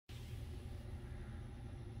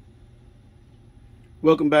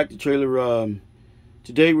Welcome back to Trailer Rob.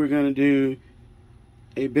 Today we're going to do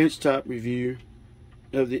a benchtop review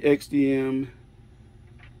of the XDM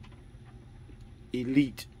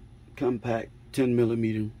Elite Compact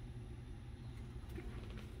 10mm.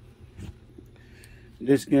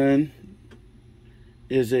 This gun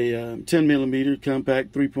is a 10mm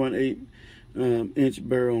compact 3.8 inch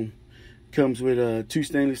barrel. Comes with 2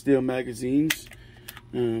 stainless steel magazines.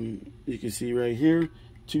 You can see right here,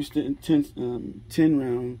 10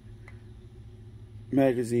 round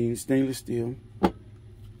magazines, stainless steel.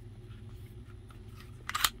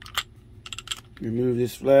 Remove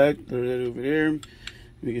this flag, throw that over there.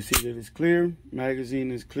 We can see that it's clear. Magazine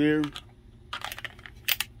is clear.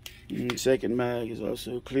 And the second mag is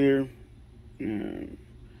also clear.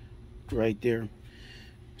 Right there.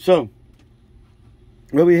 So,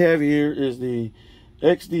 what we have here is the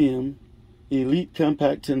XDM Elite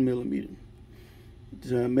Compact 10mm.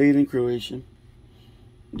 It's made in Croatia.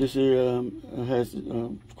 This here has,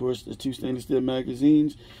 of course, the 2 stainless steel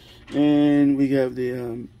magazines, and we have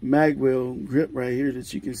the magwell grip right here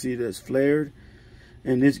that you can see that's flared.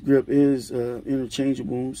 And this grip is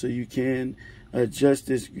interchangeable, so you can adjust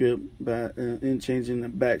this grip by changing the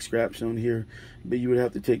back straps on here. But you would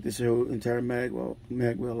have to take this whole entire magwell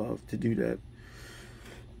off to do that.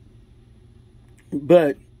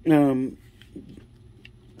 But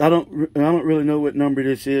I don't really know what number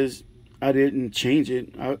this is. I didn't change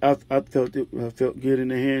it. I felt it felt good in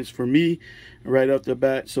the hands for me right off the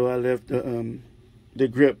bat, so I left the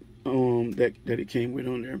grip that it came with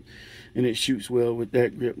on there, and it shoots well with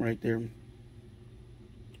that grip right there.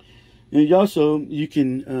 And you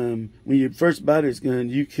can when you first buy this gun,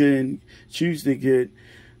 you can choose to get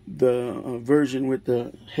the version with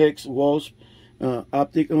the hex wasp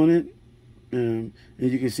optic on it. And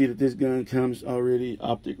you can see that this gun comes already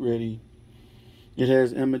optic ready. It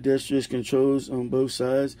has ambidextrous controls on both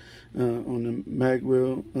sides, on the mag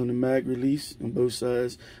wheel, on the mag release on both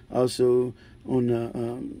sides. Also on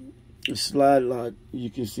the slide lock, you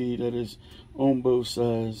can see that it's on both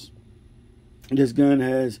sides. This gun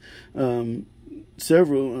has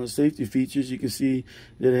several safety features. You can see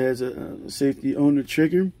that it has a safety on the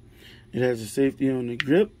trigger. It has a safety on the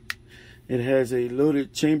grip. It has a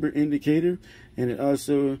loaded chamber indicator, and it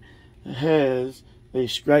also has a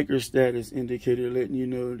striker status indicator letting you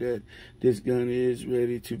know that this gun is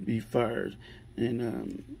ready to be fired.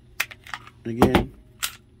 And again,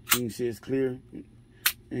 you can see it's clear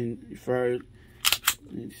and fired.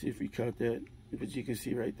 Let's see if we caught that, but you can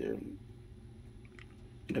see right there.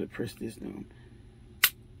 Gotta press this down,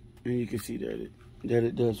 and you can see that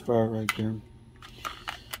it does fire right there.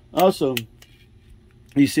 Also,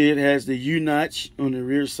 you see it has the U-notch on the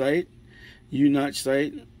rear sight, U-notch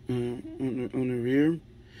sight on the rear,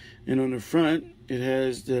 and on the front it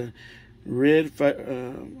has the red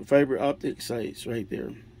fiber optic sights right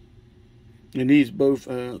there. And these both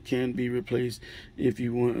can be replaced if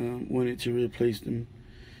you wanted to replace them.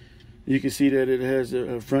 You can see that it has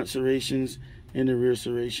the front serrations and the rear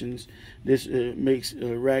serrations. This makes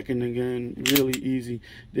racking the gun really easy.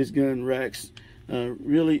 This gun racks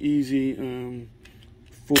really easy.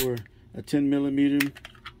 For a 10mm,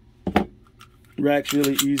 racks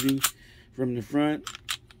really easy from the front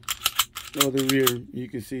or the rear. You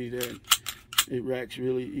can see that it racks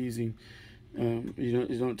really easy.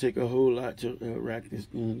 It don't take a whole lot to rack this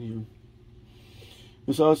gun here.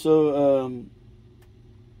 It's also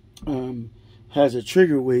has a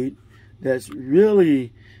trigger weight that's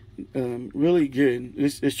really good.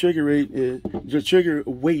 Its trigger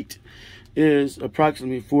weight is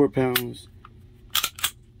approximately 4 pounds.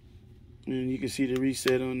 And you can see the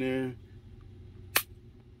reset on there.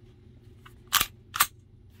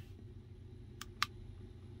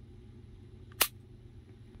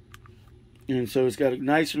 And so it's got a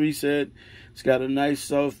nice reset. It's got a nice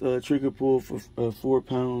soft trigger pull for 4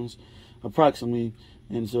 pounds approximately.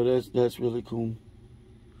 And so that's really cool.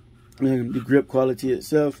 And the grip quality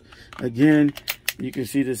itself, again, you can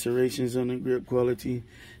see the serrations on the grip quality.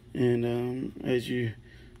 And as you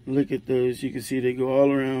look at those, you can see they go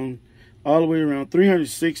all the way around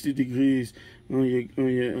 360 degrees on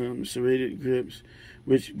your serrated grips,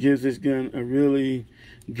 which gives this gun a really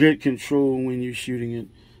good control when you're shooting it,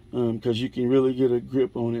 because you can really get a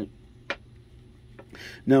grip on it.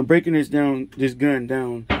 Now, breaking this gun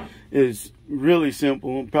down is really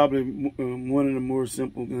simple. Probably one of the more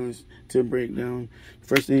simple guns to break down.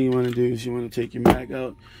 First thing you want to do is you want to take your mag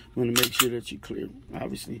out. You want to make sure that you're clear.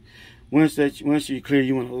 Obviously, once you're clear,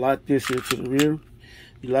 you want to lock this here to the rear.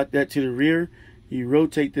 You lock that to the rear, you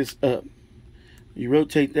rotate this up. You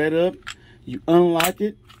rotate that up, you unlock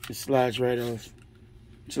it, it slides right off.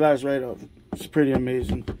 It slides right off. It's pretty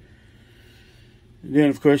amazing. And then,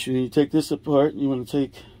 of course, when you take this apart, you want to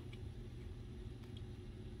take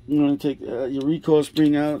your recoil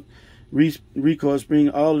spring out. Recoil spring,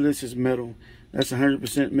 all of this is metal. That's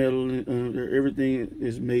 100% metal. Everything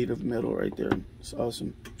is made of metal right there. It's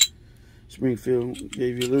awesome. Springfield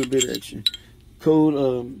gave you a little bit extra.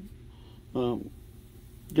 Cold.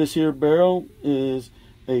 This here barrel is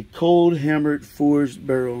a cold hammered forged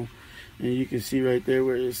barrel, and you can see right there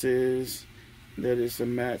where it says that it's a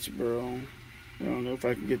match barrel. I don't know if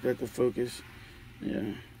I can get that to focus.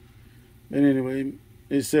 Yeah. But anyway,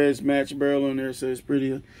 it says match barrel on there, so it's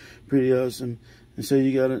pretty awesome. And so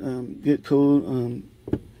you got a good cold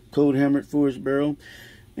hammered forged barrel,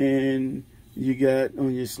 and you got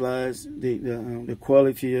on your slides the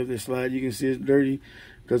quality of the slide. You can see it's dirty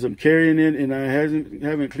because I'm carrying it and I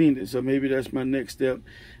haven't cleaned it. So maybe that's my next step,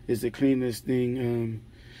 is to clean this thing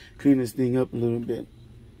up a little bit.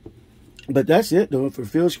 But that's it though for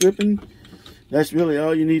field scripting. That's really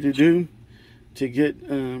all you need to do to get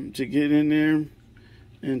in there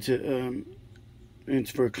and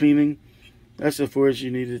for cleaning. That's the far as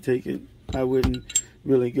you need to take it. I wouldn't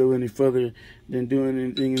really go any further than doing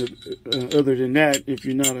anything other than that. If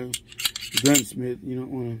you're not a gunsmith, you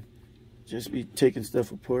don't want to just be taking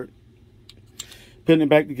stuff apart. Putting it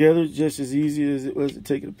back together is just as easy as it was to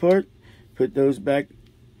take it apart. Put those back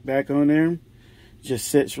on there. Just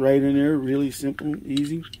sets right in there. Really simple,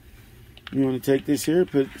 easy. You want to take this here,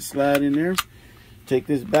 put the slide in there. Take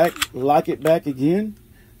this back, lock it back again.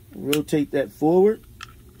 Rotate that forward.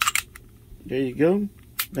 There you go.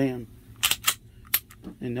 Bam.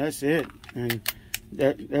 And that's it. And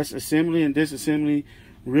that's assembly and disassembly.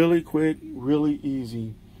 Really quick, really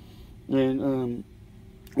easy. And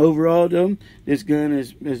overall though, this gun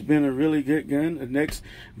has been a really good gun. The next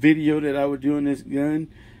video that I would do on this gun,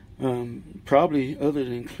 probably other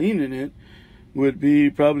than cleaning it, would be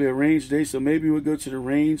probably a range day. So maybe we'll go to the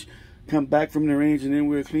range, come back from the range, and then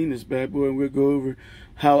we'll clean this bad boy, and we'll go over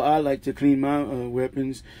how I like to clean my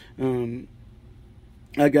weapons.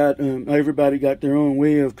 Everybody got their own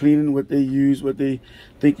way of cleaning, what they use, what they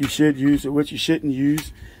think you should use, or what you shouldn't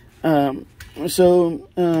use.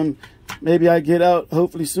 Maybe I get out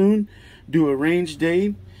hopefully soon, do a range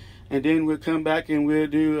day, and then we'll come back and we'll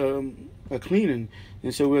do a cleaning.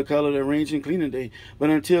 And so we'll call it a range and cleaning day. But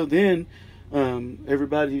until then,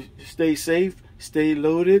 everybody stay safe, stay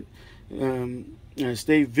loaded, and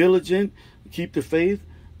stay vigilant, keep the faith,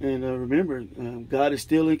 and remember, God is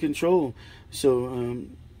still in control. So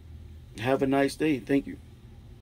have a nice day. Thank you.